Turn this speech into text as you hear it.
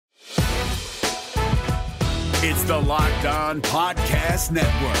It's the Locked On Podcast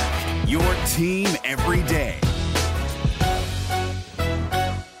Network, your team every day.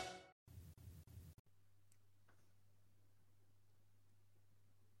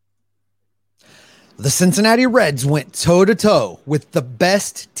 The Cincinnati Reds went toe-to-toe with the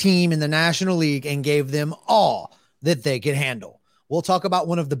best team in the National League and gave them all that they could handle. We'll talk about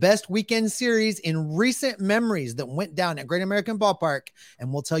one of the best weekend series in recent memories that went down at Great American Ballpark,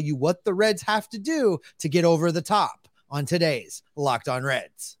 and we'll tell you what the Reds have to do to get over the top on today's Locked On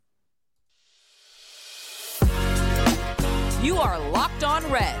Reds. You are Locked On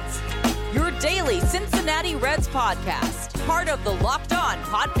Reds, your daily Cincinnati Reds podcast. Part of the Locked On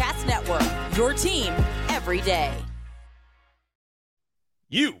Podcast Network, your team every day.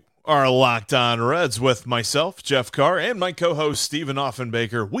 You are Locked On Reds with myself, Jeff Carr, and my co-host, Stephen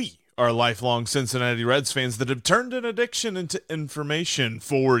Offenbaker. We are lifelong Cincinnati Reds fans that have turned an addiction into information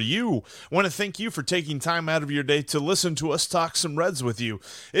for you. I want to thank you for taking time out of your day to listen to us talk some Reds with you.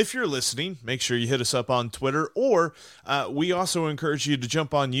 If you're listening, make sure you hit us up on Twitter, or we also encourage you to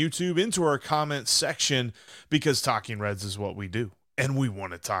jump on YouTube into our comments section, because talking Reds is what we do. And we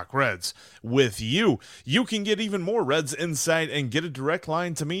want to talk Reds with you. You can get even more Reds insight and get a direct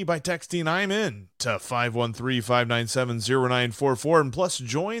line to me by texting I'm in to 513-597-0944. And plus,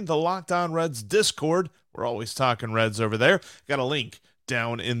 join the Locked On Reds Discord. We're always talking Reds over there. Got a link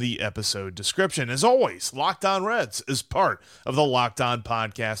down in the episode description. As always, Locked On Reds is part of the Locked On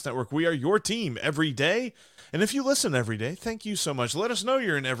Podcast Network. We are your team every day. And if you listen every day, thank you so much. Let us know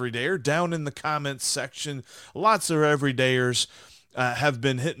you're an everydayer down in the comments section. Lots of everydayers have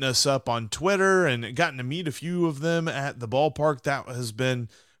been hitting us up on Twitter and gotten to meet a few of them at the ballpark. That has been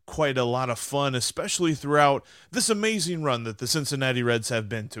quite a lot of fun, especially throughout this amazing run that the Cincinnati Reds have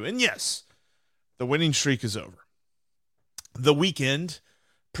been to. And yes, the winning streak is over. The weekend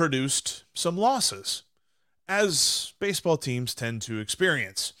produced some losses, as baseball teams tend to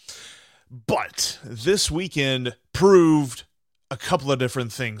experience. But this weekend proved a couple of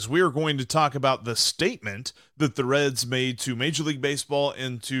different things. We are going to talk about the statement that the Reds made to Major League Baseball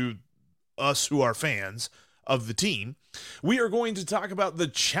and to us who are fans of the team. We are going to talk about the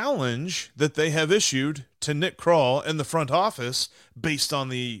challenge that they have issued to Nick Krall and the front office based on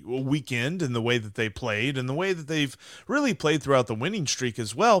the weekend and the way that they played and the way that they've really played throughout the winning streak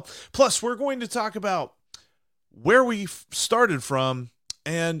as well. Plus, we're going to talk about where we started from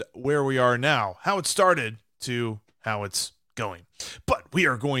and where we are now, how it started to how it's going. But we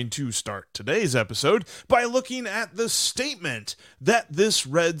are going to start today's episode by looking at the statement that this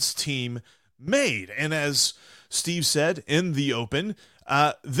Reds team made. And as Steve said in the open,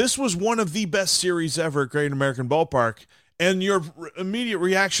 this was one of the best series ever at Great American Ballpark. And your immediate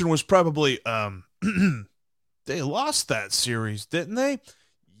reaction was probably, they lost that series, didn't they?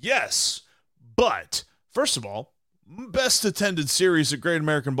 Yes. But first of all, best attended series at Great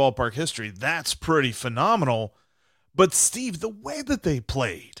American Ballpark history. That's pretty phenomenal. But Steve, the way that they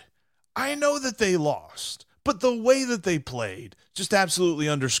played, I know that they lost, but the way that they played just absolutely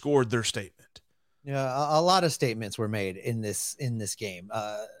underscored their statement. Yeah, a lot of statements were made in this game,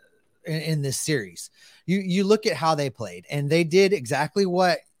 in this series. You look at how they played, and they did exactly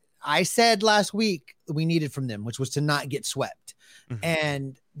what I said last week we needed from them, which was to not get swept. Mm-hmm.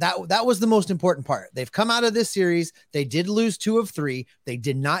 And that was the most important part. They've come out of this series. They did lose 2 of 3. They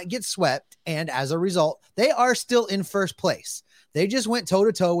did not get swept. And as a result, they are still in first place. They just went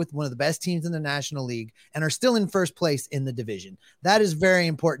toe-to-toe with one of the best teams in the National League and are still in first place in the division. That is very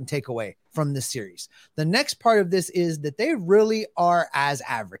important takeaway from this series. The next part of this is that they really are as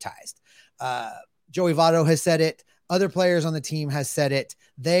advertised. Joey Votto has said it. Other players on the team has said it.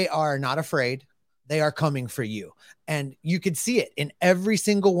 They are not afraid. They are coming for you. And you could see it in every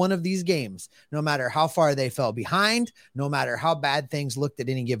single one of these games, no matter how far they fell behind, no matter how bad things looked at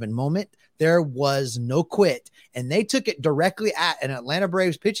any given moment, there was no quit. And they took it directly at an Atlanta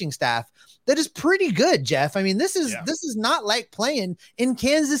Braves pitching staff that is pretty good, Jeff. I mean, this is not like playing in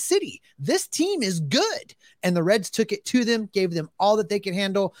Kansas City. This team is good. And the Reds took it to them, gave them all that they could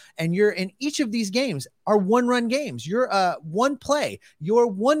handle. And you're in each of these games are 1-run games. You're one play. You're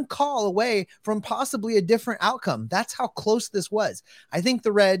one call away from possibly a different outcome. That's how close this was. I think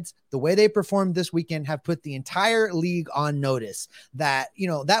the Reds, the way they performed this weekend, have put the entire league on notice that,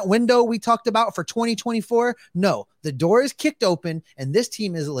 that window we talked about for 2024. No, the door is kicked open and this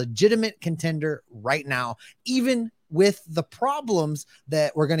team is a legitimate contender right now, even with the problems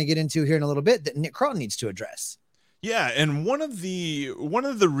that we're going to get into here in a little bit that Nick Krall needs to address. Yeah, and one of the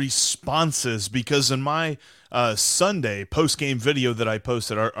responses, because in my Sunday post-game video that I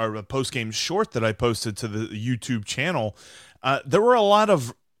posted, our post-game short that I posted to the YouTube channel, there were a lot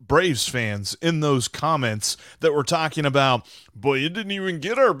of Braves fans in those comments that were talking about, boy, you didn't even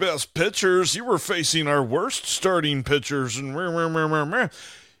get our best pitchers. You were facing our worst starting pitchers. And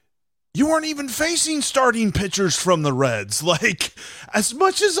you weren't even facing starting pitchers from the Reds. Like, as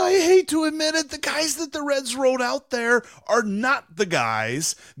much as I hate to admit it, the guys that the Reds rolled out there are not the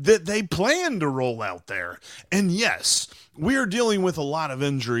guys that they planned to roll out there. And yes, we are dealing with a lot of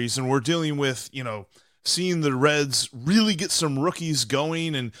injuries, and we're dealing with, seeing the Reds really get some rookies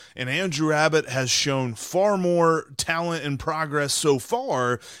going, and Andrew Abbott has shown far more talent and progress so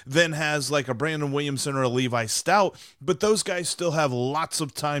far than has like a Brandon Williamson or a Levi Stout, but those guys still have lots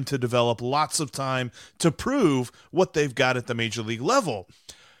of time to develop, lots of time to prove what they've got at the major league level.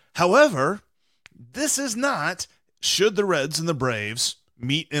 However, this is not, should the Reds and the Braves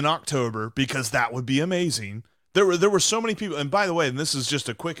meet in October, because that would be amazing. There were so many people, and by the way, and this is just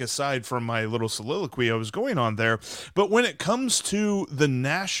a quick aside from my little soliloquy I was going on there, but when it comes to the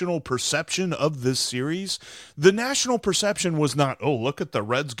national perception of this series, the national perception was not, oh, look at the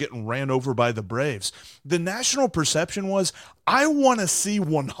Reds getting ran over by the Braves. The national perception was, I want to see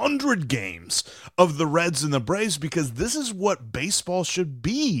 100 games of the Reds and the Braves, because this is what baseball should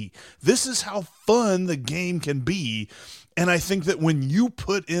be. This is how fun the game can be. And I think that when you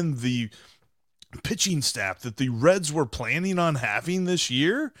put in the pitching staff that the Reds were planning on having this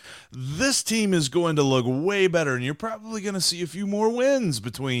year, this team is going to look way better, and you're probably going to see a few more wins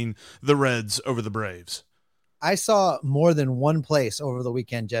between the Reds over the Braves. I saw more than one place over the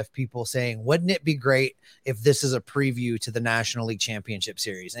weekend, Jeff, people saying, wouldn't it be great if this is a preview to the National League Championship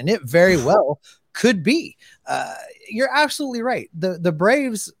Series? And it very well could be. You're absolutely right. The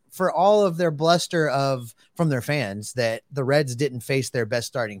Braves, for all of their bluster from their fans that the Reds didn't face their best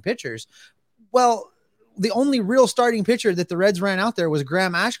starting pitchers, well, the only real starting pitcher that the Reds ran out there was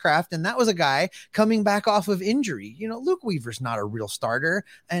Graham Ashcraft, and that was a guy coming back off of injury. Luke Weaver's not a real starter,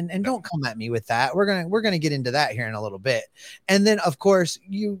 and don't come at me with that. We're gonna get into that here in a little bit. And then, of course,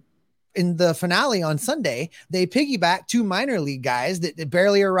 in the finale on Sunday, they piggyback two minor league guys that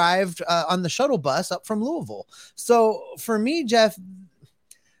barely arrived on the shuttle bus up from Louisville. So for me, Jeff,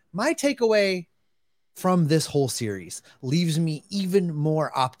 my takeaway from this whole series leaves me even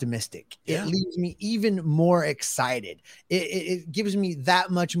more optimistic. Yeah. It leaves me even more excited. It gives me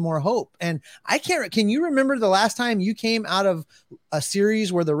that much more hope. And can you remember the last time you came out of a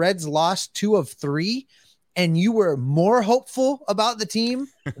series where the Reds lost 2 of 3 and you were more hopeful about the team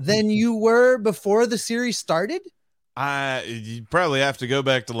than you were before the series started? You probably have to go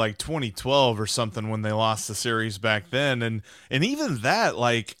back to like 2012 or something when they lost the series back then. And even that,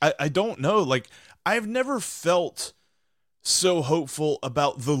 like, I don't know, like, I've never felt so hopeful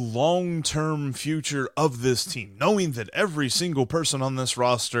about the long-term future of this team, knowing that every single person on this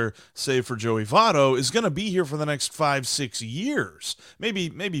roster, save for Joey Votto, is going to be here for the next 5-6 years,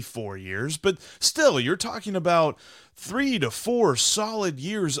 maybe 4 years, but still, you're talking about 3 to 4 solid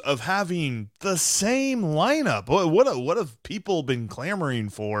years of having the same lineup. What have people been clamoring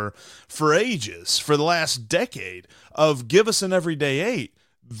for ages, for the last decade, of give us an everyday 8?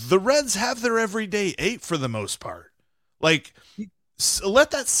 The Reds have their everyday 8 for the most part. Like,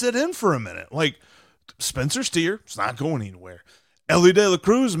 let that sit in for a minute. Like, Spencer Steer, it's not going anywhere. Ellie De La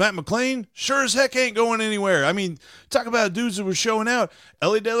Cruz, Matt McClain, sure as heck ain't going anywhere. I mean, talk about dudes that were showing out.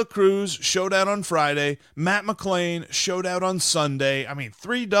 Ellie De La Cruz showed out on Friday. Matt McClain showed out on Sunday. I mean,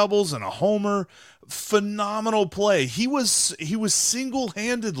 3 doubles and a homer. Phenomenal play. He was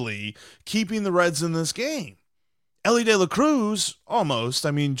single-handedly keeping the Reds in this game. Ellie De La Cruz, almost.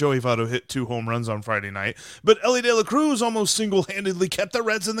 I mean, Joey Votto hit 2 home runs on Friday night, but Ellie De La Cruz almost single-handedly kept the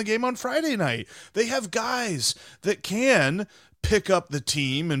Reds in the game on Friday night. They have guys that can pick up the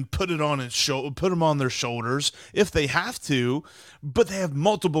team and put them on their shoulders if they have to, but they have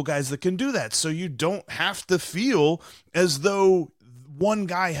multiple guys that can do that, so you don't have to feel as though one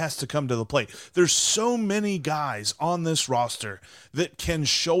guy has to come to the plate. There's so many guys on this roster that can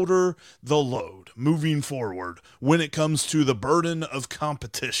shoulder the load moving forward when it comes to the burden of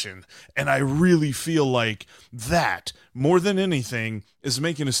competition. And I really feel like that, more than anything, is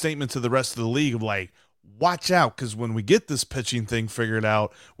making a statement to the rest of the league of like, watch out, because when we get this pitching thing figured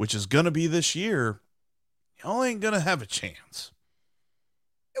out, which is going to be this year, y'all ain't going to have a chance.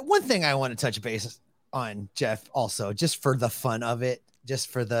 One thing I want to touch base on, Jeff, also, just for the fun of it,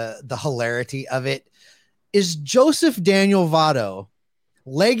 just for the hilarity of it, is Joseph Daniel Votto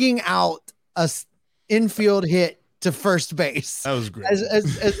legging out a infield hit to first base. That was great.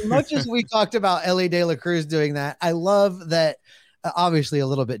 As much as we talked about Ellie De La Cruz doing that, I love that Obviously a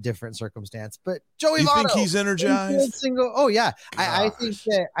little bit different circumstance, but Joey You Votto, think he's energized? single. Oh yeah. I Gosh.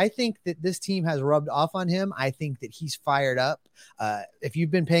 think that this team has rubbed off on him. I think that he's fired up. If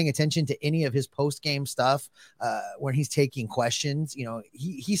you've been paying attention to any of his post-game stuff, when he's taking questions,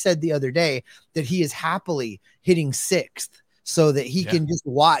 he said the other day that he is happily hitting sixth so that he can just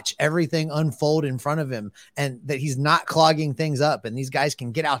watch everything unfold in front of him, and that he's not clogging things up, and these guys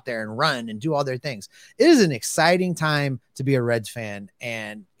can get out there and run and do all their things. It is an exciting time to be a Reds fan,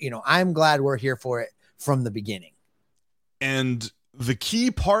 and I'm glad we're here for it from the beginning. And the key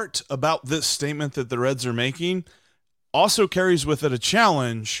part about this statement that the Reds are making also carries with it a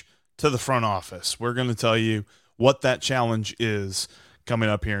challenge to the front office. We're going to tell you what that challenge is coming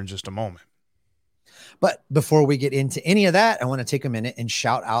up here in just a moment. But before we get into any of that, I want to take a minute and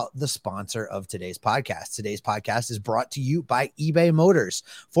shout out the sponsor of today's podcast. Today's podcast is brought to you by eBay Motors.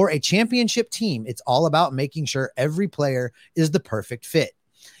 For a championship team, it's all about making sure every player is the perfect fit.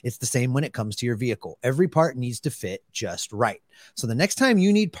 It's the same when it comes to your vehicle. Every part needs to fit just right. So the next time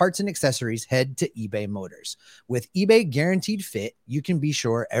you need parts and accessories, head to eBay Motors. With eBay Guaranteed Fit, you can be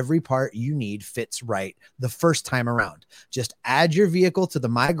sure every part you need fits right the first time around. Just add your vehicle to the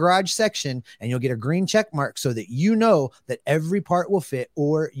My Garage section and you'll get a green check mark so that you know that every part will fit,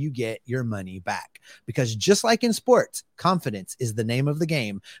 or you get your money back. Because just like in sports, confidence is the name of the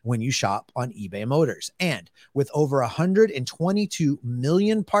game when you shop on eBay Motors. And with over 122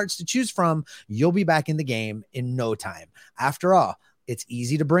 million parts to choose from, you'll be back in the game in no time. After all, it's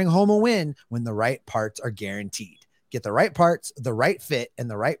easy to bring home a win when the right parts are guaranteed. Get the right parts, the right fit, and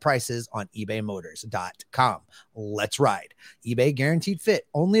the right prices on ebaymotors.com. Let's ride. eBay Guaranteed Fit,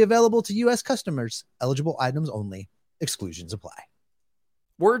 only available to U.S. customers. Eligible items only. Exclusions apply.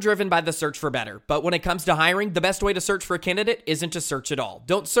 We're driven by the search for better, but when it comes to hiring, the best way to search for a candidate isn't to search at all.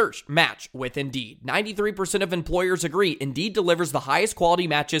 Don't search, match with Indeed. 93% of employers agree Indeed delivers the highest quality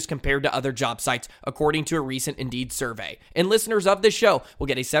matches compared to other job sites, according to a recent Indeed survey. And listeners of this show will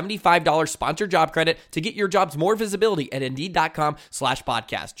get a $75 sponsored job credit to get your jobs more visibility at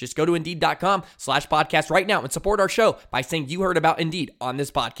Indeed.com/podcast. Just go to Indeed.com/podcast right now and support our show by saying you heard about Indeed on this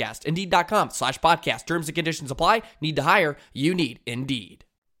podcast. Indeed.com/podcast. Terms and conditions apply. Need to hire? You need Indeed.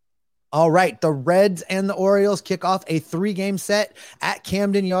 All right, the Reds and the Orioles kick off a 3-game set at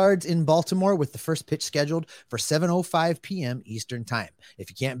Camden Yards in Baltimore, with the first pitch scheduled for 7:05 p.m. Eastern Time. If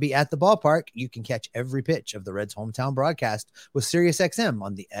you can't be at the ballpark, you can catch every pitch of the Reds' hometown broadcast with SiriusXM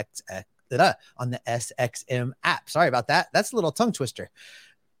on the SXM app. Sorry about that. That's a little tongue twister.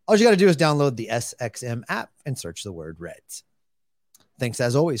 All you got to do is download the SXM app and search the word Reds. Thanks,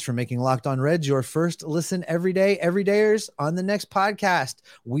 as always, for making Locked On Reds your first listen every day. Everydayers, on the next podcast,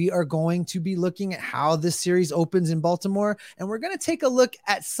 we are going to be looking at how this series opens in Baltimore, and we're going to take a look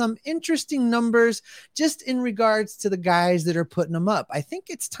at some interesting numbers just in regards to the guys that are putting them up. I think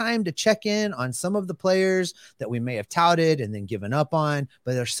it's time to check in on some of the players that we may have touted and then given up on,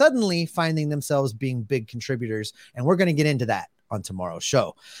 but they're suddenly finding themselves being big contributors, and we're going to get into that on tomorrow's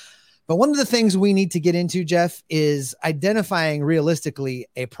show. But one of the things we need to get into, Jeff, is identifying realistically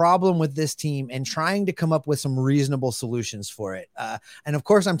a problem with this team and trying to come up with some reasonable solutions for it. And of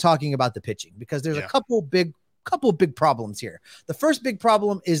course, I'm talking about the pitching, because there's a couple big problems here. The first big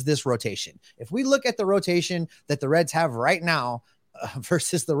problem is this rotation. If we look at the rotation that the Reds have right now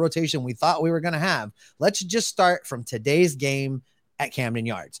versus the rotation we thought we were going to have, let's just start from today's game at Camden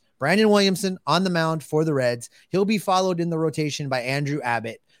Yards. Brandon Williamson on the mound for the Reds. He'll be followed in the rotation by Andrew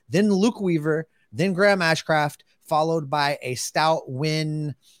Abbott, then Luke Weaver, then Graham Ashcraft, followed by a Stout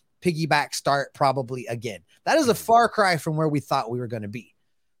Win piggyback start probably again. That is a far cry from where we thought we were going to be.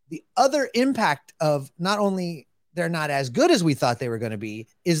 The other impact of not only they're not as good as we thought they were going to be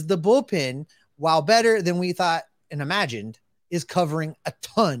is the bullpen, while better than we thought and imagined, is covering a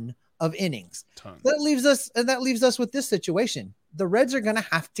ton of innings. That leaves us with this situation. The Reds are going to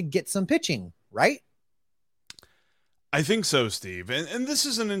have to get some pitching, right? I think so, Steve. And this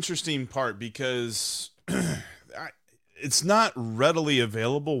is an interesting part because it's not readily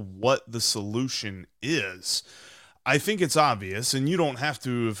available what the solution is. I think it's obvious, and you don't have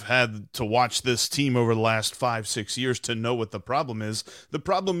to have had to watch this team over the last 5-6 years to know what the problem is. The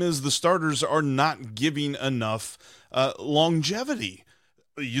problem is the starters are not giving enough longevity.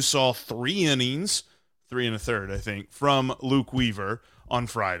 You saw 3 innings, 3 1/3, I think, from Luke Weaver on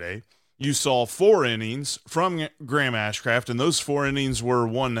Friday. You saw 4 innings from Graham Ashcraft, and those 4 innings were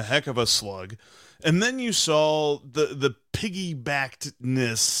one heck of a slug. And then you saw the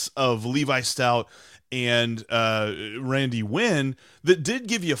piggybackedness of Levi Stout and Randy Wynn that did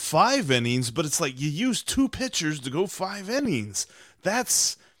give you 5 innings, but it's like you used 2 pitchers to go 5 innings.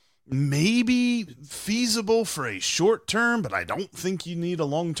 That's maybe feasible for a short term, but I don't think you need a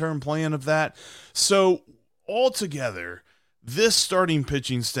long-term plan of that. So altogether, this starting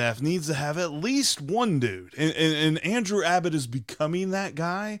pitching staff needs to have at least one dude, and Andrew Abbott is becoming that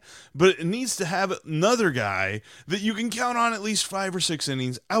guy, but it needs to have another guy that you can count on at least 5 or 6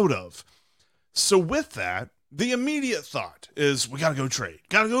 innings out of. So with that, the immediate thought is we got to go trade.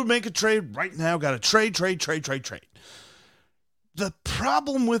 Got to go make a trade right now. Got to trade. The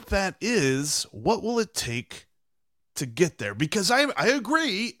problem with that is, what will it take to get there? Because I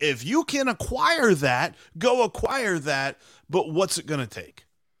agree, if you can acquire that, go acquire that, but what's it going to take?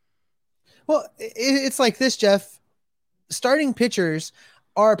 Well, it's like this, Jeff. Starting pitchers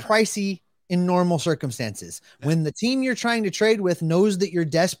are pricey in normal circumstances. When the team you're trying to trade with knows that you're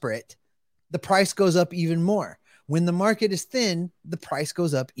desperate, the price goes up even more. When the market is thin, the price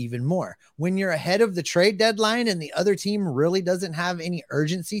goes up even more. When you're ahead of the trade deadline and the other team really doesn't have any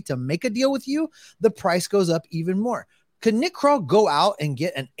urgency to make a deal with you, the price goes up even more. Could Nick Krall go out and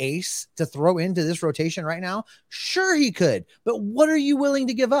get an ace to throw into this rotation right now? Sure, he could. But what are you willing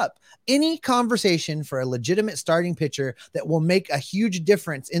to give up? Any conversation for a legitimate starting pitcher that will make a huge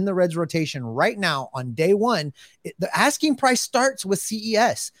difference in the Reds rotation right now on day one, the asking price starts with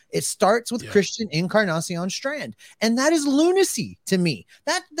CES. It starts with Christian Encarnacion Strand. And that is lunacy to me.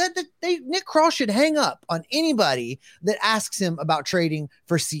 Nick Krall should hang up on anybody that asks him about trading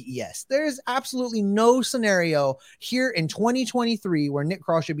for CES. There's absolutely no scenario here in 2023 where Nick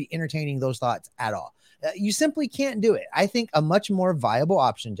Krall should be entertaining those thoughts at all. You simply can't do it. I think a much more viable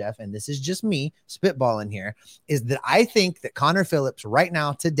option, Jeff, and this is just me spitballing here, is that I think that Connor Phillips right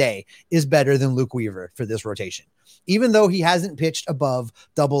now today is better than Luke Weaver for this rotation, even though he hasn't pitched above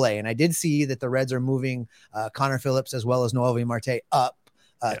AA. And I did see that the Reds are moving Connor Phillips as well as Noelvi Marte up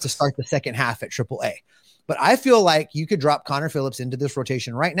to start the second half at AAA. But I feel like you could drop Connor Phillips into this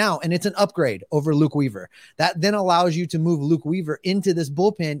rotation right now, and it's an upgrade over Luke Weaver. That then allows you to move Luke Weaver into this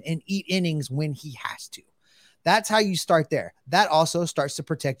bullpen and eat innings when he has to. That's how you start there. That also starts to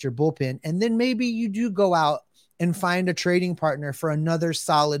protect your bullpen. And then maybe you do go out and find a trading partner for another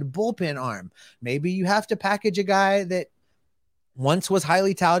solid bullpen arm. Maybe you have to package a guy that once was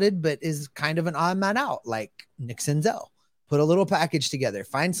highly touted, but is kind of an odd man out, like Nick Senzel. Put a little package together,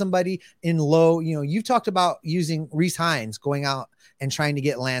 find somebody in low, you've talked about using Rhys Hines going out and trying to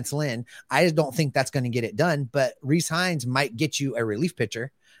get Lance Lynn. I just don't think that's going to get it done, but Rhys Hines might get you a relief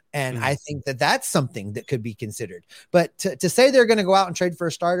pitcher. And I think that that's something that could be considered. But to say they're going to go out and trade for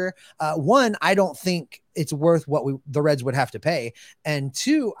a starter, one, I don't think it's worth what the Reds would have to pay. And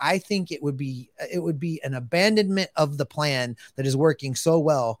two, I think it would be an abandonment of the plan that is working so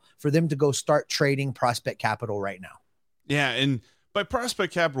well for them to go start trading prospect capital right now. Yeah, and by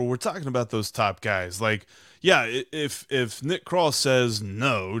prospect capital, we're talking about those top guys. Like, yeah, if Nick Krall says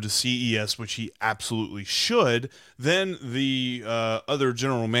no to CES, which he absolutely should, then the other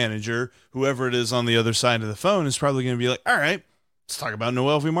general manager, whoever it is on the other side of the phone, is probably going to be like, all right, let's talk about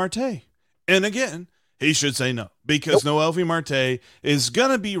Noelvi Marte. And again, he should say no, because Noelvi Marte is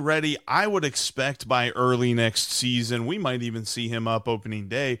going to be ready, I would expect, by early next season. We might even see him up opening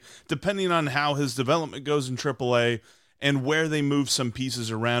day, depending on how his development goes in AAA. And where they move some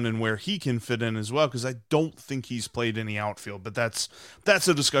pieces around and where he can fit in as well, because I don't think he's played any outfield, but that's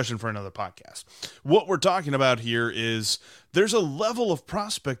a discussion for another podcast. What we're talking about here is there's a level of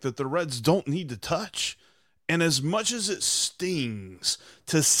prospect that the Reds don't need to touch. And as much as it stings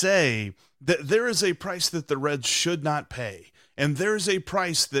to say that there is a price that the Reds should not pay, and there's a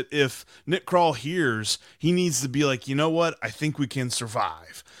price that if Nick Krall hears, he needs to be like, you know what, I think we can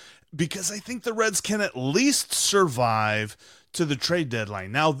survive. Because I think the Reds can at least survive to the trade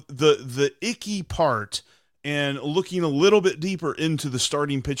deadline. Now, the icky part, and looking a little bit deeper into the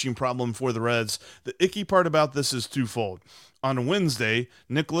starting pitching problem for the Reds, the icky part about this is twofold. On Wednesday,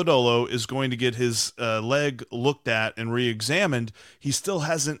 Nick Lodolo is going to get his leg looked at and re-examined. He still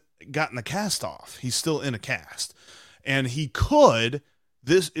hasn't gotten the cast off. He's still in a cast. And he could...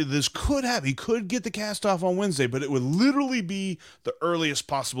 This could happen. He could get the cast off on Wednesday, but it would literally be the earliest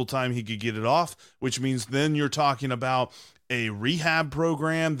possible time he could get it off, which means then you're talking about a rehab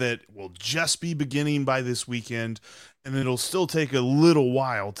program that will just be beginning by this weekend, and it'll still take a little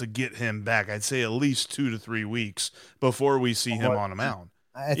while to get him back. I'd say at least 2 to 3 weeks before we see him on a mound.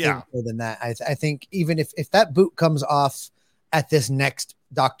 I think more than that. I think even if that boot comes off at this next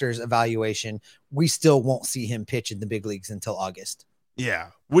doctor's evaluation, we still won't see him pitch in the big leagues until August. Yeah,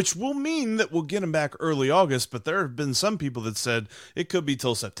 which will mean that we'll get him back early August, but there have been some people that said it could be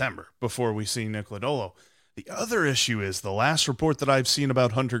till September before we see Nick Lodolo. The other issue is the last report that I've seen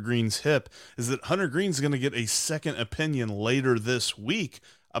about Hunter Green's hip is that Hunter Green's going to get a second opinion later this week.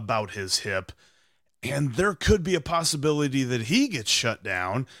 about his hip. And there could be a possibility that he gets shut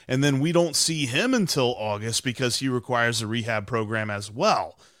down, and then we don't see him until August because he requires a rehab program as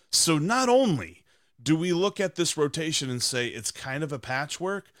well. So not only do we look at this rotation and say it's kind of a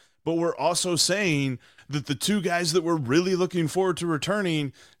patchwork, but we're also saying that the two guys that we're really looking forward to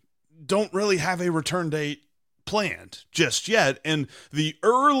returning don't really have a return date planned just yet. And the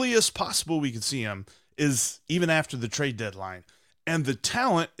earliest possible we could see him is even after the trade deadline. And the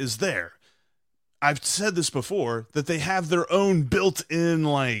talent is there. I've said this before, that they have their own built-in,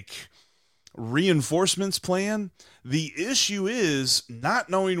 reinforcements plan. The issue is not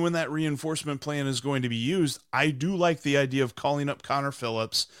knowing when that reinforcement plan is going to be used. I do like the idea of calling up Connor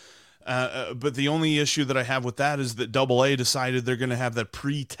Phillips, but the only issue that I have with that is that AA decided they're going to have that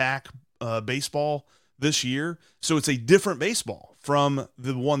pre-tack baseball this year. So it's a different baseball from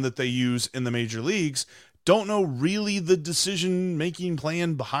the one that they use in the major leagues. Don't know really the decision-making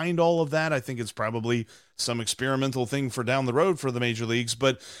plan behind all of that. I think it's probably some experimental thing for down the road for the major leagues.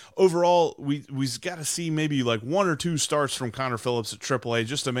 But overall, we've got to see maybe one or two starts from Connor Phillips at AAA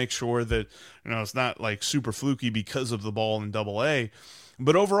just to make sure that it's not super fluky because of the ball in AA.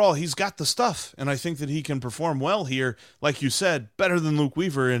 But overall, he's got the stuff, and I think that he can perform well here. Like you said, better than Luke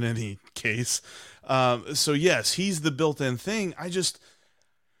Weaver in any case. So yes, he's the built-in thing.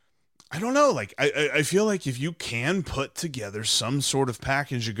 I don't know. I feel like if you can put together some sort of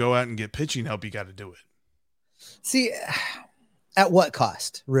package to go out and get pitching help, you got to do it. See, at what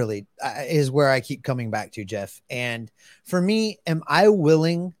cost, really, is where I keep coming back to, Jeff. And for me, am I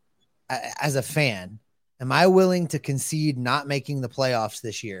willing, as a fan, to concede not making the playoffs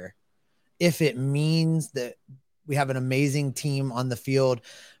this year if it means that we have an amazing team on the field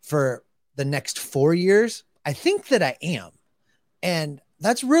for the next 4 years? I think that I am. And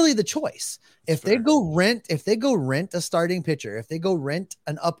that's really the choice. If they go rent a starting pitcher, if they go rent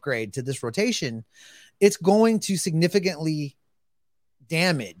an upgrade to this rotation, it's going to significantly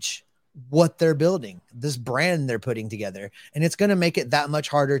damage what they're building, this brand they're putting together. And it's going to make it that much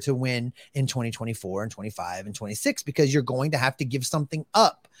harder to win in 2024 and 25 and 26, because you're going to have to give something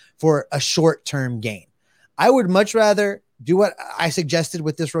up for a short-term gain. I would much rather do what I suggested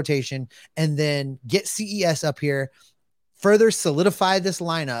with this rotation and then get CES up here, further solidify this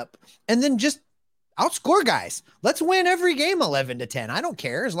lineup, and then just outscore guys. Let's win every game 11-10. I don't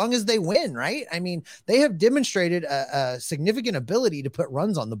care as long as they win, right? I mean, they have demonstrated a significant ability to put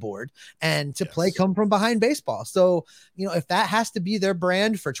runs on the board and to play come from behind baseball. So, if that has to be their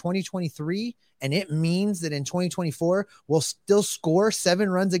brand for 2023, and it means that in 2024, we'll still score 7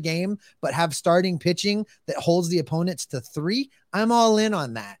 runs a game, but have starting pitching that holds the opponents to 3, I'm all in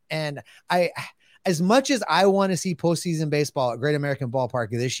on that. And as much as I want to see postseason baseball at Great American Ballpark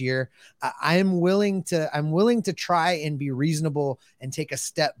this year, I'm willing to try and be reasonable and take a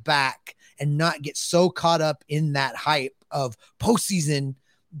step back and not get so caught up in that hype of postseason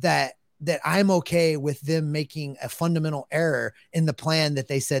that I'm okay with them making a fundamental error in the plan that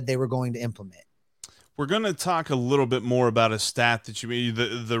they said they were going to implement. We're going to talk a little bit more about a stat that you made,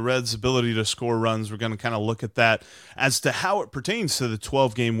 the Reds' ability to score runs. We're going to kind of look at that as to how it pertains to the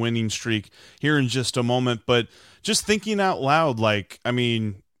 12-game winning streak here in just a moment. But just thinking out loud,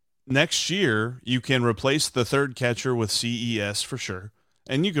 next year you can replace the third catcher with CES for sure.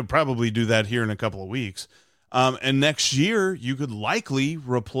 And you could probably do that here in a couple of weeks. And next year you could likely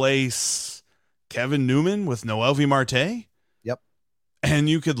replace Kevin Newman with Noelvi Marte. And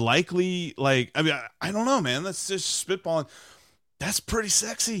you could likely, I don't know, man. That's just spitballing. That's pretty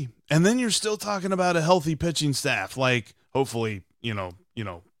sexy. And then you're still talking about a healthy pitching staff. Hopefully,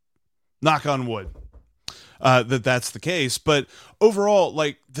 knock on wood, that's the case. But overall,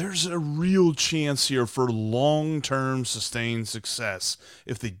 there's a real chance here for long-term sustained success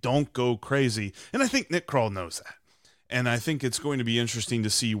if they don't go crazy. And I think Nick Krall knows that. And I think it's going to be interesting to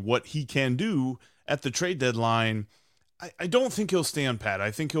see what he can do at the trade deadline. I don't think he'll stand pat.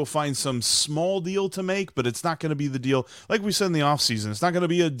 I think he'll find some small deal to make, but it's not going to be the deal. Like we said in the offseason, it's not going to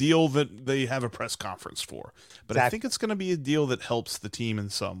be a deal that they have a press conference for. But exactly. I think it's going to be a deal that helps the team in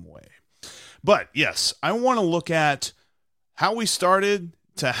some way. But, yes, I want to look at how we started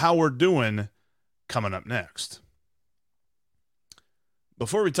to how we're doing coming up next.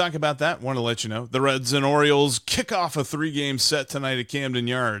 Before we talk about that, I want to let you know the Reds and Orioles kick off a 3-game set tonight at Camden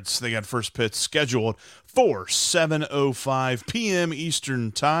Yards. They got first pitch scheduled for 7:05 p.m.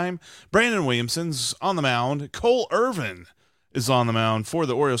 Eastern Time. Brandon Williamson's on the mound. Cole Irvin is on the mound for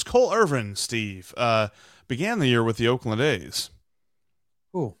the Orioles. Cole Irvin, Steve, began the year with the Oakland A's.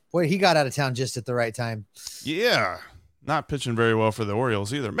 Oh, boy, he got out of town just at the right time. Yeah, not pitching very well for the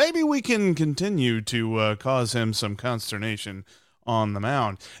Orioles either. Maybe we can continue to cause him some consternation on the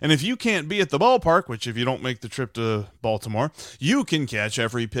mound. And if you can't be at the ballpark, which if you don't make the trip to Baltimore, you can catch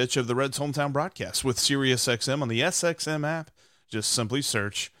every pitch of the Reds' hometown broadcast with SiriusXM on the SXM app. Just simply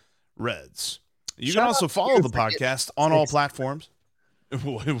search Reds. You can also follow the podcast on all platforms.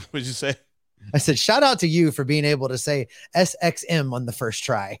 What did you say? I said, shout out to you for being able to say SXM on the first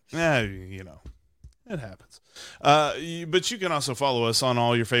try. Yeah, it happens. But you can also follow us on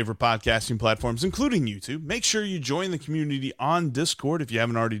all your favorite podcasting platforms, including YouTube. Make sure you join the community on Discord if you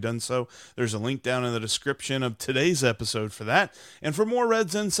haven't already done so. There's a link down in the description of today's episode for that. And for more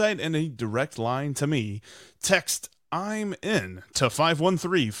Reds insight and a direct line to me, text I'm in to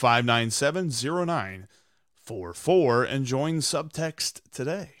 513-597-0944 and join Subtext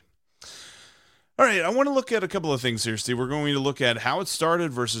today. All right, I want to look at a couple of things here, Steve. We're going to look at how it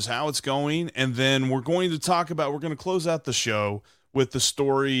started versus how it's going, and then we're going to close out the show with the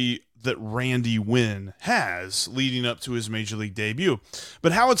story that Randy Winn has leading up to his Major League debut.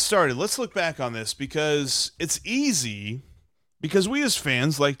 But how it started, let's look back on this because it's easy, because we as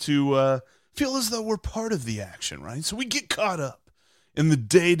fans like to feel as though we're part of the action, right? So we get caught up in the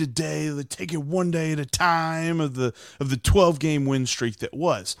day-to-day, they take it one day at a time of the 12-game win streak that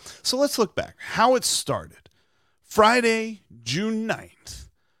was. So let's look back. How it started. Friday, June 9th,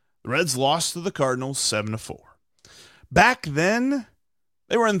 the Reds lost to the Cardinals 7-4. Back then,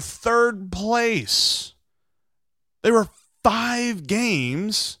 they were in third place. They were 5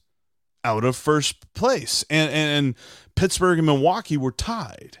 games out of first place. And Pittsburgh and Milwaukee were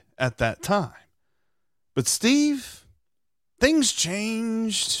tied at that time. But Steve, things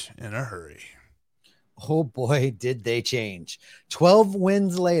changed in a hurry. Oh boy, did they change. 12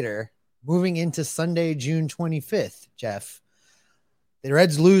 wins later, moving into Sunday, June 25th, Jeff. The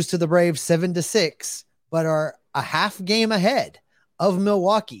Reds lose to the Braves 7-6, but are a half game ahead of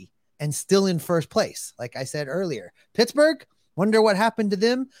Milwaukee and still in first place. Like I said earlier, Pittsburgh, wonder what happened to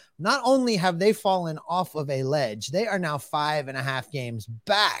them. Not only have they fallen off of a ledge, they are now 5.5 games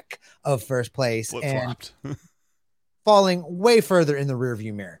back of first place. Flip-flopped. And falling way further in the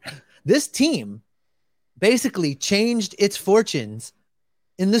rearview mirror. This team basically changed its fortunes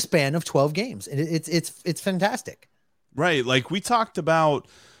in the span of 12 games. It's fantastic. Right. Like we talked about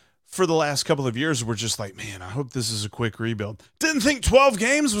for the last couple of years, we're just like, man, I hope this is a quick rebuild. Didn't think 12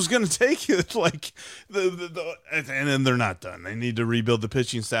 games was going to take it. Like and then they're not done. They need to rebuild the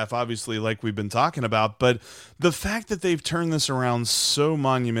pitching staff, obviously, like we've been talking about. But the fact that they've turned this around so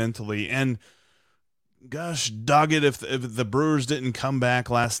monumentally, and gosh, dog it if the Brewers didn't come back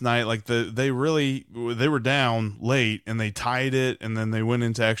last night. Like they were down late and they tied it, and then they went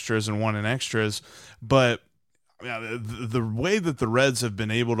into extras and won in extras. But the way that the Reds have been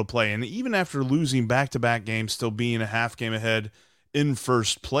able to play, and even after losing back-to-back games, still being a half game ahead in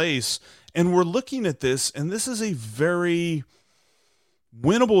first place, and we're looking at this, and this is a very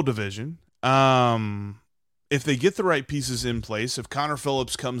winnable division. If they get the right pieces in place, if Connor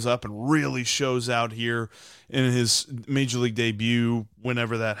Phillips comes up and really shows out here in his Major League debut,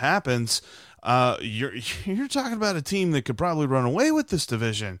 whenever that happens, you're talking about a team that could probably run away with this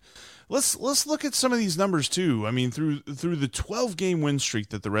division. Let's look at some of these numbers too. I mean, through the 12-game win streak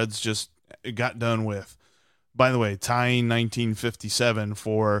that the Reds just got done with. By the way, tying 1957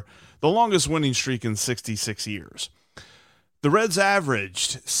 for the longest winning streak in 66 years. The Reds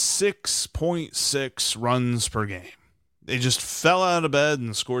averaged 6.6 runs per game. They just fell out of bed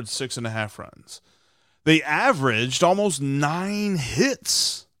and scored 6.5 runs. They averaged almost 9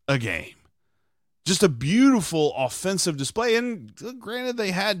 hits a game. Just a beautiful offensive display. And granted, they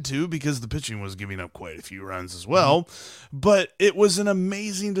had to because the pitching was giving up quite a few runs as well. But it was an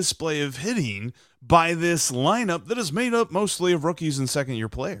amazing display of hitting by this lineup that is made up mostly of rookies and second-year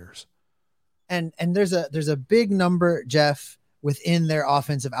players. And there's a big number, Jeff, within their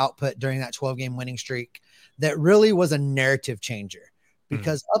offensive output during that 12-game winning streak that really was a narrative changer.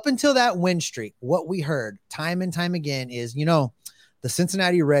 Because up until that win streak, what we heard time and time again is, the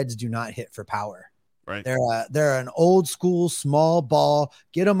Cincinnati Reds do not hit for power. Right. They're an old school small ball,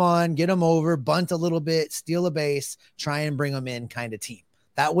 get them on, get them over, bunt a little bit, steal a base, try and bring them in kind of team.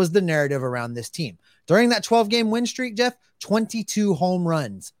 That was the narrative around this team. During that 12-game win streak, Jeff, 22 home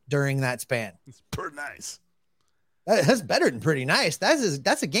runs during that span. It's pretty nice. That's better than pretty nice.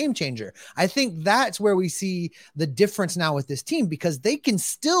 That's a game changer. I think that's where we see the difference now with this team, because they can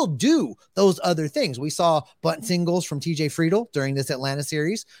still do those other things. We saw bunt singles from TJ Friedel during this Atlanta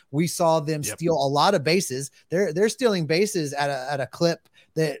series. We saw them steal a lot of bases. They're stealing bases at a clip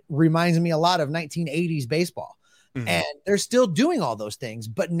that reminds me a lot of 1980s baseball. And they're still doing all those things,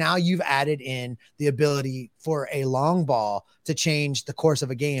 but now you've added in the ability for a long ball to change the course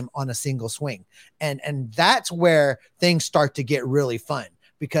of a game on a single swing. And that's where things start to get really fun,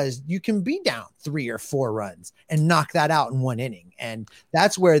 because you can be down 3 or 4 runs and knock that out in one inning. And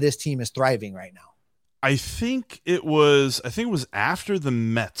that's where this team is thriving right now. I think it was after the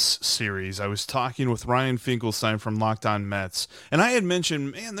Mets series. I was talking with Ryan Finkelstein from Locked On Mets, and I had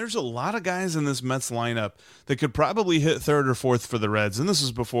mentioned, man, there's a lot of guys in this Mets lineup that could probably hit third or fourth for the Reds. And this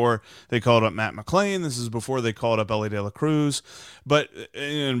is before they called up Matt McClain. This is before they called up Ellie De La Cruz,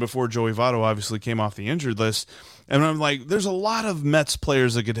 and before Joey Votto obviously came off the injured list. And I'm like, there's a lot of Mets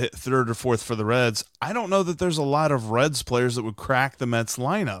players that could hit third or fourth for the Reds. I don't know that there's a lot of Reds players that would crack the Mets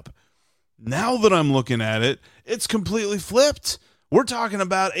lineup. Now that I'm looking at it, it's completely flipped. We're talking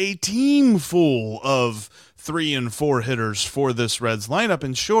about a team full of 3 and 4 hitters for this Reds lineup.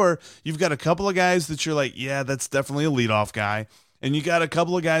 And sure, you've got a couple of guys that you're like, yeah, that's definitely a leadoff guy. And you got a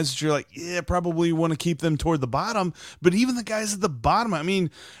couple of guys that you're like, yeah, probably want to keep them toward the bottom. But even the guys at the bottom, I mean,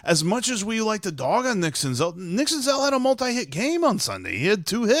 as much as we like to dog on Nick Senzel had a multi-hit game on Sunday. He had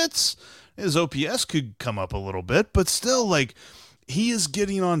 2 hits. His OPS could come up a little bit, but still, like, he is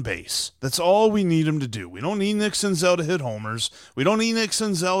getting on base. That's all we need him to do. We don't need Nick Senzel to hit homers. We don't need Nick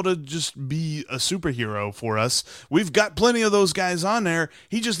Senzel to just be a superhero for us. We've got plenty of those guys on there.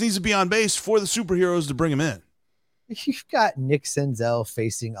 He just needs to be on base for the superheroes to bring him in. You've got Nick Senzel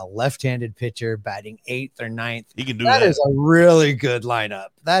facing a left-handed pitcher batting 8th or 9th. He can do that. That is a really good lineup.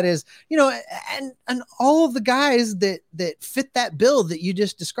 That is, and all of the guys that fit that bill that you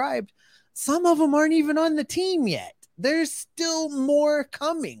just described, some of them aren't even on the team yet. There's still more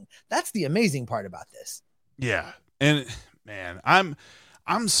coming. That's the amazing part about this. Yeah. And man,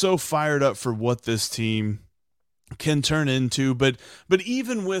 I'm so fired up for what this team can turn into, but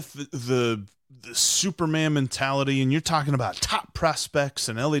even with the Superman mentality, and you're talking about top prospects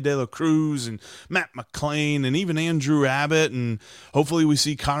and Ellie De La Cruz and Matt McClain and even Andrew Abbott, and hopefully we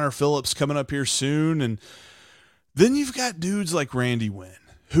see Connor Phillips coming up here soon. And then you've got dudes like Randy Wynn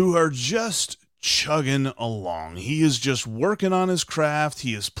who are just chugging along. He is just working on his craft.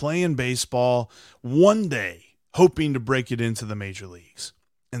 He is playing baseball, one day hoping to break it into the major leagues.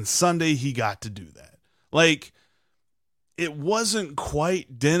 And Sunday he got to do that. Like, it wasn't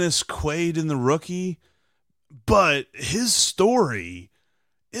quite Dennis Quaid in The Rookie, but his story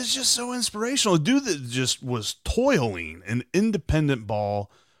is just so inspirational. A dude that just was toiling in independent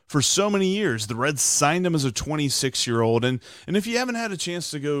ball for so many years. The Reds signed him as a 26-year-old. And if you haven't had a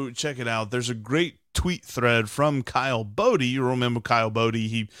chance to go check it out, there's a great tweet thread from Kyle Bodie. You remember Kyle Bodie?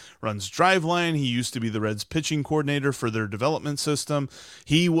 He runs Driveline. He used to be the Reds pitching coordinator for their development system.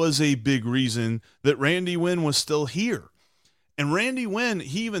 He was a big reason that Randy Wynn was still here. And Randy Wynn,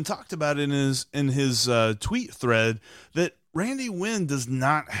 he even talked about it in his tweet thread that Randy Wynn does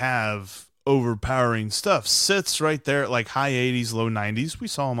not have overpowering stuff. Sits right there at like high 80s, low 90s. We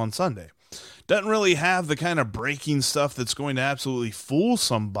saw him on Sunday. Doesn't really have the kind of breaking stuff that's going to absolutely fool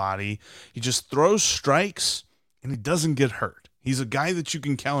somebody. He just throws strikes and he doesn't get hurt. He's a guy that you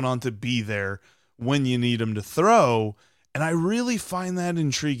can count on to be there when you need him to throw. And I really find that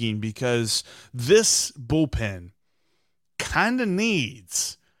intriguing because this bullpen kind of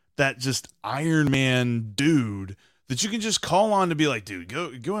needs that just Iron Man dude that you can just call on to be like, dude,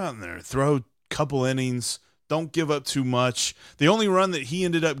 go out in there, throw a couple innings, don't give up too much. The only run that he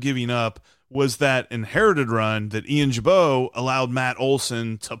ended up giving up was that inherited run that Ian Jabot allowed Matt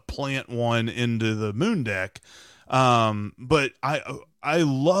Olson to plant one into the moon deck. But I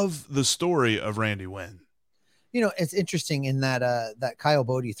love the story of Randy Wynn. It's interesting in that Kyle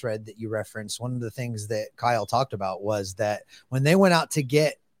Bodie thread that you referenced. One of the things that Kyle talked about was that when they went out to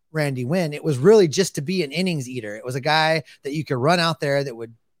get Randy Wynn, it was really just to be an innings eater. It was a guy that you could run out there that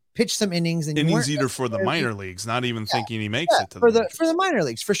would pitch some innings, and innings eater for the minor leagues, not even thinking he makes it to for the minor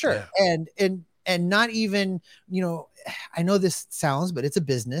leagues for sure. Yeah. And not even, I know this sounds, but it's a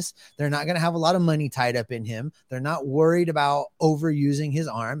business. They're not going to have a lot of money tied up in him. They're not worried about overusing his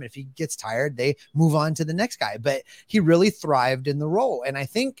arm. If he gets tired, they move on to the next guy, but he really thrived in the role. And I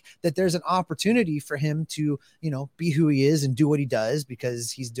think that there's an opportunity for him to, be who he is and do what he does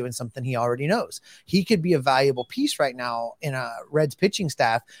because he's doing something he already knows. He could be a valuable piece right now in a Reds pitching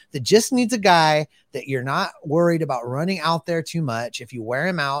staff that just needs a guy that you're not worried about running out there too much. If you wear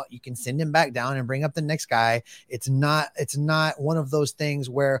him out, you can send him back down and bring up the next guy. It's not one of those things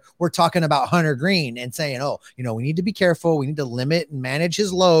where we're talking about Hunter Green and saying, we need to be careful. We need to limit and manage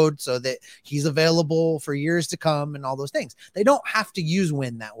his load so that he's available for years to come and all those things. They don't have to use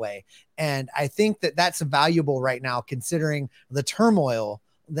Wynn that way. And I think that that's valuable right now, considering the turmoil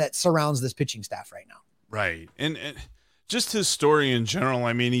that surrounds this pitching staff right now. Right. And just his story in general,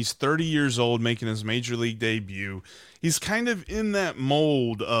 I mean, he's 30 years old making his major league debut. He's kind of in that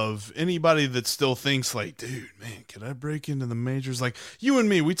mold of anybody that still thinks like, dude, man, could I break into the majors? Like you and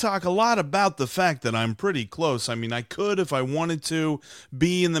me, we talk a lot about the fact that I'm pretty close. I mean, I could, if I wanted to,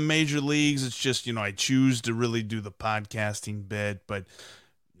 be in the major leagues. It's just, I choose to really do the podcasting bit, but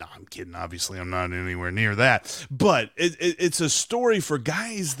no, I'm kidding. Obviously, I'm not anywhere near that. But it's a story for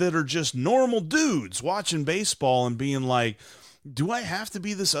guys that are just normal dudes watching baseball and being like, do I have to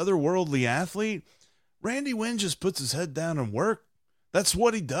be this otherworldly athlete? Randy Wynn just puts his head down and work. That's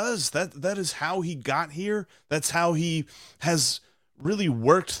what he does. That is how he got here. That's how he has really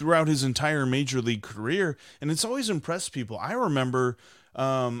worked throughout his entire major league career. And it's always impressed people. I remember,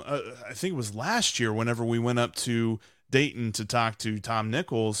 I think it was last year, whenever we went up to Dayton to talk to Tom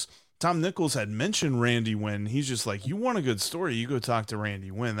Nichols. Tom Nichols had mentioned Randy Wynn. He's just like, you want a good story, you go talk to Randy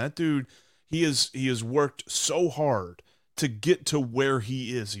Wynn. That dude, he has worked so hard to get to where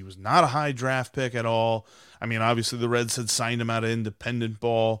he is. He was not a high draft pick at all. I mean, obviously the Reds had signed him out of independent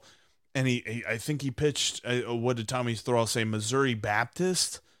ball, and I think he pitched, what did Tommy Thrall say, Missouri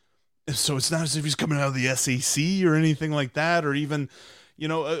Baptist? So it's not as if he's coming out of the SEC or anything like that, or even,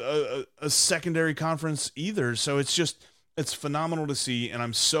 a secondary conference either. So it's phenomenal to see, and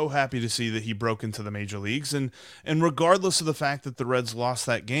I'm so happy to see that he broke into the major leagues. And regardless of the fact that the Reds lost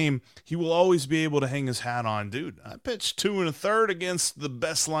that game, he will always be able to hang his hat on, dude, I pitched 2 1/3 against the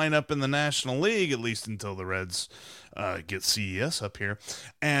best lineup in the National League, at least until the Reds get CES up here,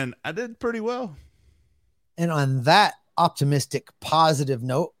 and I did pretty well. And on that optimistic, positive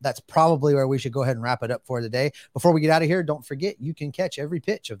note, that's probably where we should go ahead and wrap it up for today. Before we get out of here, don't forget, you can catch every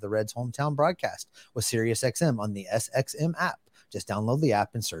pitch of the Reds hometown broadcast with SiriusXM on the SXM app. Just download the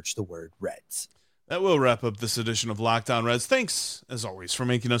app and search the word Reds. That will wrap up this edition of Locked On Reds. Thanks, as always, for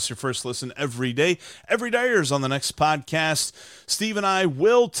making us your first listen every day. Every dayers on the next podcast, Steve and I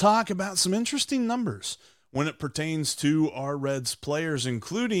will talk about some interesting numbers when it pertains to our Reds players,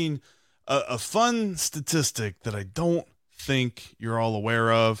 including a fun statistic that I don't think you're all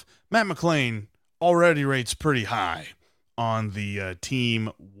aware of. Matt McClain already rates pretty high on the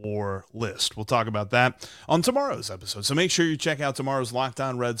team war list. We'll talk about that on tomorrow's episode. So make sure you check out tomorrow's Locked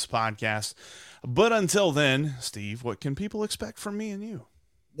On Reds podcast. But until then, Steve, what can people expect from me and you?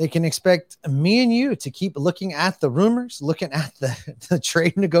 They can expect me and you to keep looking at the rumors, looking at the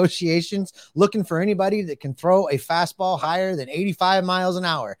trade negotiations, looking for anybody that can throw a fastball higher than 85 miles an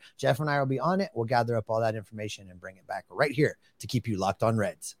hour. Jeff and I will be on it. We'll gather up all that information and bring it back right here to keep you locked on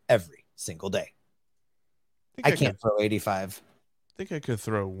Reds every single day. I can't throw 85. I think I could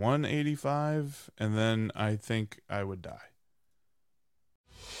throw 185, and then I think I would die.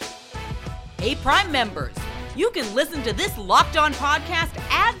 Hey, Prime members, you can listen to this Locked On podcast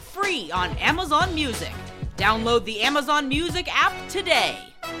ad-free on Amazon Music. Download the Amazon Music app today.